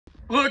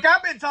Look,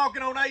 I've been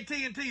talking on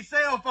AT&T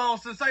cell phone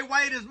since they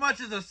weighed as much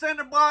as a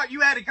cinder block.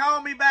 You had to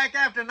call me back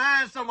after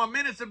 9 so my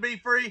minutes would be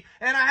free.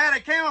 And I had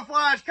a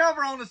camouflage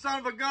cover on the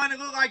son of a gun. It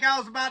looked like I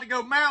was about to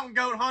go mountain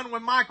goat hunting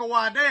with Michael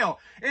Waddell.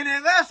 And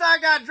unless I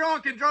got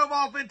drunk and drove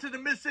off into the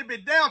Mississippi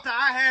Delta,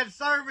 I had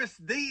service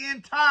the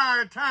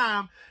entire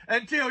time.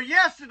 Until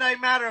yesterday,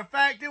 matter of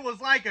fact, it was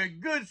like a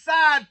good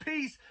side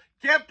piece.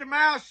 Kept the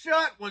mouth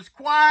shut, was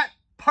quiet,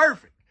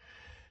 perfect.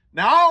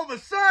 Now, all of a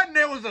sudden,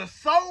 there was a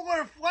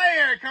solar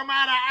flare come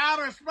out of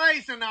outer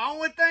space, and the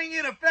only thing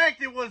it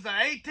affected was the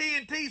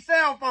AT&T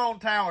cell phone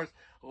towers.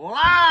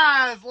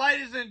 Lies,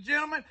 ladies and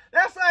gentlemen.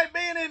 That's like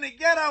being in the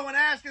ghetto and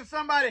asking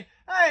somebody,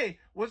 hey,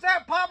 was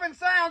that popping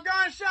sound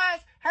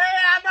gunshots? Hell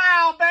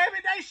no,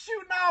 baby, they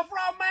shooting off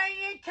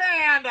Romanian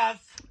candles.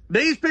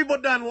 These people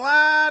done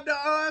lied to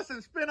us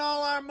and spent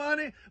all our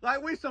money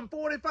like we some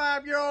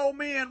 45-year-old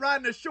men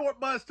riding a short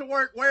bus to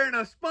work wearing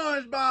a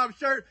SpongeBob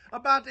shirt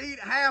about to eat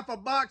half a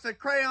box of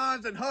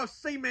crayons and huff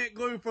cement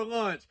glue for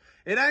lunch.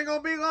 It ain't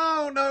gonna be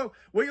long, though.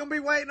 We're gonna be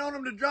waiting on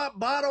them to drop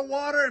bottled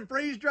water and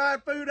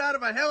freeze-dried food out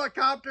of a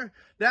helicopter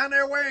down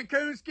there wearing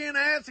coonskin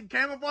hats and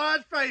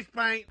camouflage face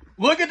paint.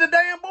 Look at the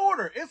damn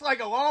border. It's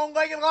like a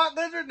long-legged lot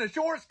lizard in a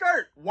short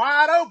skirt,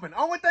 wide open.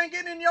 Only thing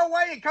getting in your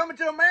way and coming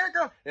to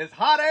America is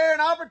hot air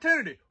and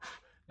opportunity.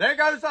 There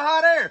goes the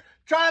hot air.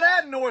 Try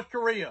that in North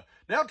Korea.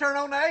 They'll turn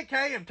on the AK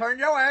and turn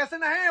your ass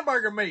into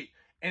hamburger meat.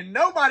 And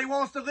nobody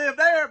wants to live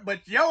there,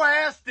 but your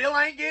ass still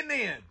ain't getting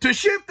in. To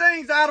ship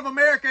things out of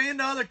America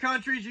into other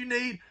countries, you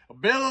need a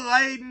bill of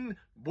lading,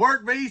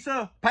 work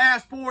visa,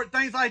 passport,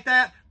 things like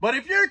that. But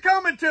if you're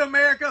coming to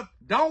America,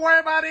 don't worry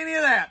about any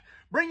of that.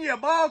 Bring you a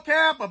ball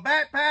cap, a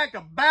backpack,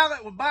 a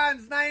ballot with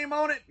Biden's name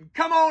on it, and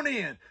come on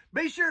in.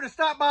 Be sure to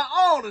stop by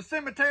all the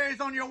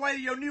cemeteries on your way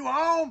to your new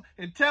home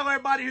and tell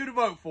everybody who to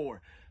vote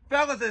for.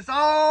 Fellas, it's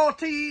all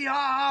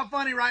tee-hee-ha-ha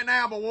funny right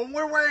now, but when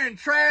we're wearing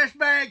trash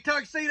bag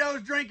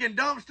tuxedos, drinking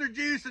dumpster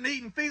juice, and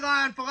eating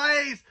feline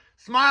fillets,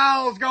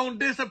 smiles gonna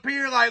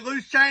disappear like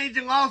loose change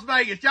in Las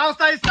Vegas. Y'all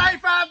stay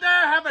safe out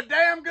there. Have a